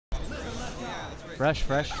Fresh,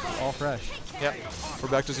 all fresh. Yep, we're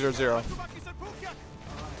back to 0-0.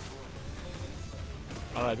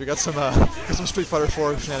 All right, we got some Street Fighter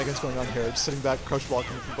 4 shenanigans going on here. Just sitting back, crouch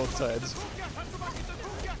blocking from both sides.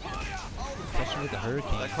 Especially with the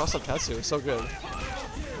hurricane. That cross-up Tatsu is so good.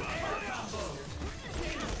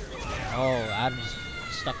 Oh, Adam just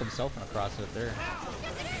stuck himself in a cross-up there.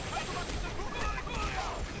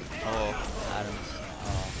 Oh, Adam's.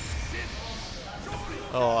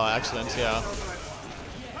 oh, accident, yeah.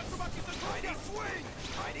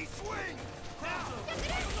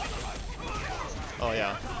 Oh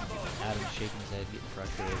yeah. Adam's shaking his head, getting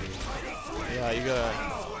frustrated. Yeah,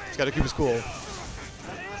 he's gotta keep his cool. Ooh,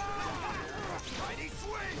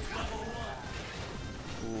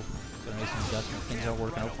 gonna make some adjustments. Things are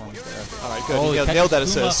working out for him there. All right, good. Oh, he nailed that Akuma.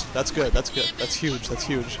 assist. That's good. That's good. That's huge. That's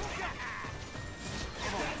huge.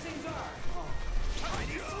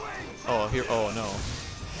 Oh, here. Oh no.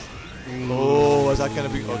 Oh, is that gonna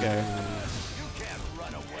be okay?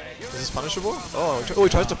 Is this punishable? Oh, he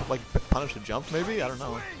tries to like punish a jump, maybe? I don't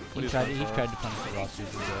know. He tried to punish the raw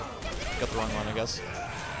super. Got the wrong one, I guess.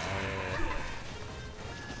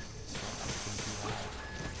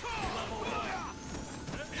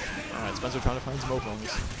 All right, Spencer trying to find some openings.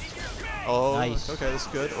 Oh, nice. Okay, this is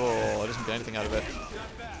good. Oh, I doesn't get anything out of it.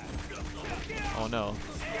 Oh no.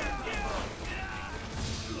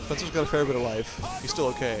 Spencer's got a fair bit of life. He's still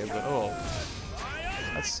okay, but oh.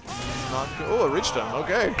 That's not good. Oh, it reached him.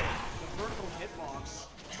 Okay.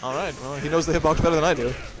 Alright, well, he knows the hitbox better than I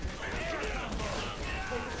do.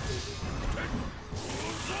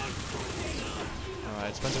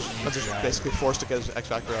 Alright, Spencer's basically forced to get his X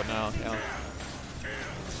Factor out now. Yeah.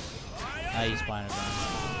 He's fine again.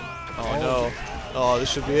 Oh no. Oh, this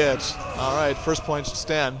should be it. Alright, first point to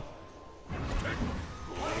Stan.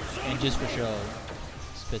 And just for show,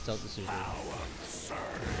 spits out the super.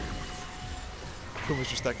 Akuma's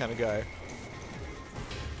just that kind of guy.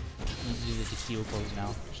 Needs to do the tuxedo pose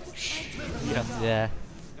now. Yeah. Yeah.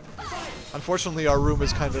 Unfortunately, our room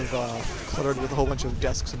is kind of cluttered with a whole bunch of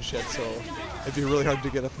desks and shit, so it'd be really hard to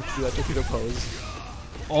get up and do that torpedo pose.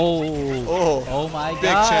 Oh my big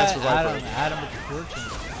god. chance for Viper. Adam with the fortune.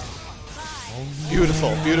 Oh,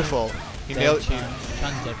 Beautiful, beautiful. He nailed it.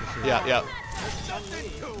 Chun's dead for sure. Yeah, yeah.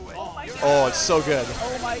 Oh, it's so good.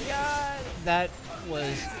 Oh my god. That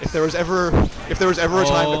was. If there was ever a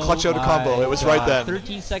time to clutch out a combo, it was right then.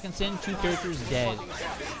 13 seconds in, 2 characters dead.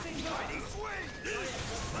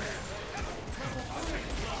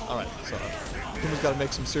 All right, so Akuma's got to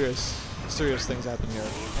make some serious things happen here.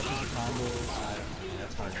 Catches the combos.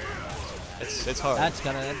 That's hard. It's hard. That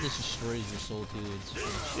just destroys your soul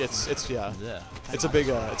too. It's yeah. Yeah. It's a big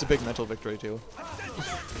mental victory too. I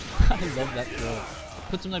love that throw.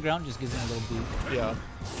 Puts him on the ground, just gives him a little boot. Yeah.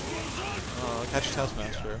 Catch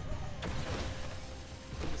Taskmaster.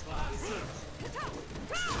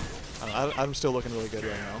 I'm still looking really good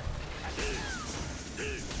right now.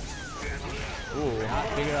 Ooh.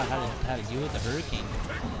 Figure out how to deal with the hurricane.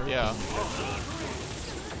 Yeah.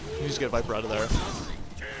 You just get Viper out of there.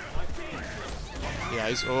 Yeah,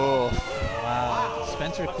 he's Wow.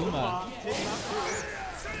 Spencer Akuma.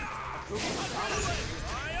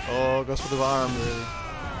 Oh, goes for the arm.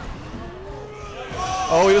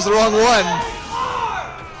 Oh, he was the wrong one.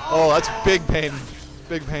 Oh, that's big pain.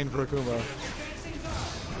 Big pain for Akuma.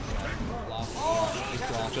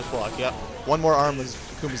 Just block, yep. One more arm is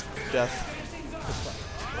Akuma's death.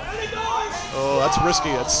 Oh, that's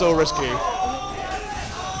risky. That's so risky.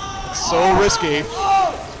 It's so risky.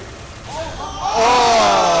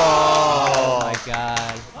 Oh my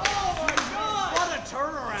god. What a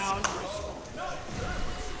turnaround.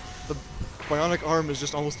 The bionic arm is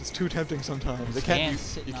just almost, it's too tempting sometimes. You can't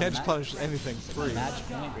just punish anything free. Match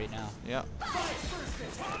point right now. Yeah.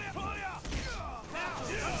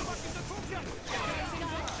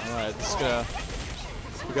 All right,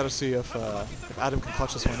 we gotta see if Adam can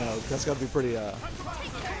clutch this one out. That's gotta be pretty.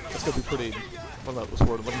 What was the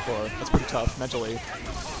word I'm looking for? That's pretty tough mentally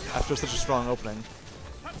after such a strong opening.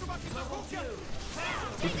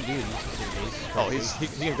 He can do it. Oh, he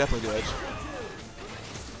can definitely do it.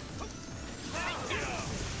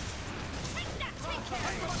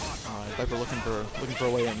 Alright, Viper looking for a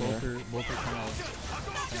way in here. Both are kind of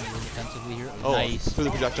defensively here. Oh, nice. through the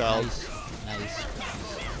projectile. Nice.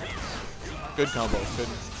 Good combo. Good.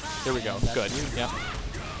 Here we go. Good. Yeah.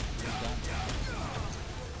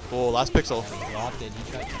 Oh, last pixel.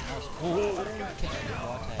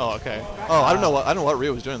 Oh, okay. Oh, I don't know what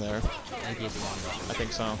Ryu was doing there. I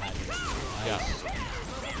think so. Yeah.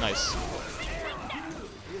 Nice.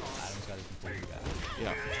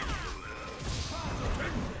 Yeah.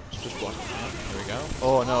 Just block. There we go.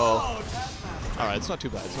 Oh no. Alright, it's not too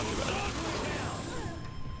bad. It's not too bad.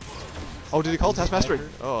 Oh, did he call Taskmaster?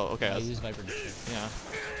 Oh, okay. I use Viper to shoot. Yeah.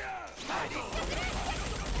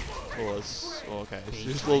 Oh, okay. It's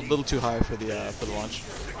just a little too high for the launch.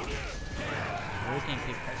 Hurricane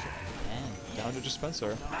kick pressure again. Down to just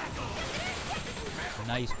Spencer.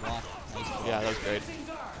 Nice block. Nice block. Yeah, that was great.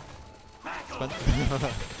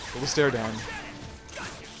 Little stare down.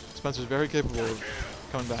 Spencer's very capable of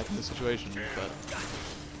coming back in this situation, but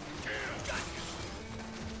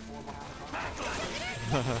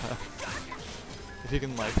if he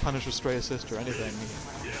can like punish a stray assist or anything,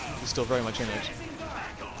 he's still very much in it.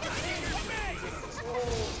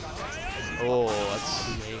 Oh, that's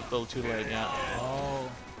a little too late, yeah. Oh.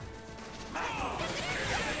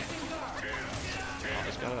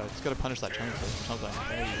 He's gotta punish that chunk or something.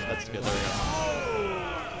 That's together, yeah.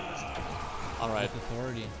 Alright. With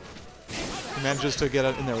authority. He manages to get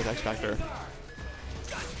in there with X Factor.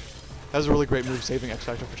 That was a really great move, saving X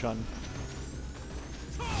Factor for Chun.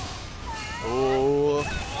 Oh.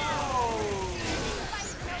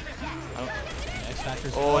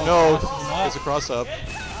 Oh no! There's a cross up.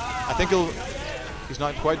 I think he's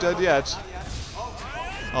not quite dead yet.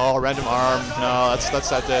 Oh, random arm. No, that's it.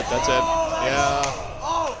 That's it. Yeah.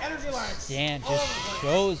 Oh, energy lag. Stan just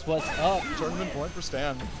shows what's up. Tournament point for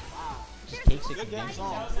Stan. Just takes it against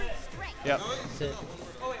him. Yep. That's it.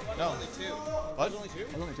 No. What? Only two?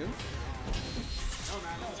 Only two?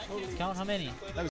 Count how many? That was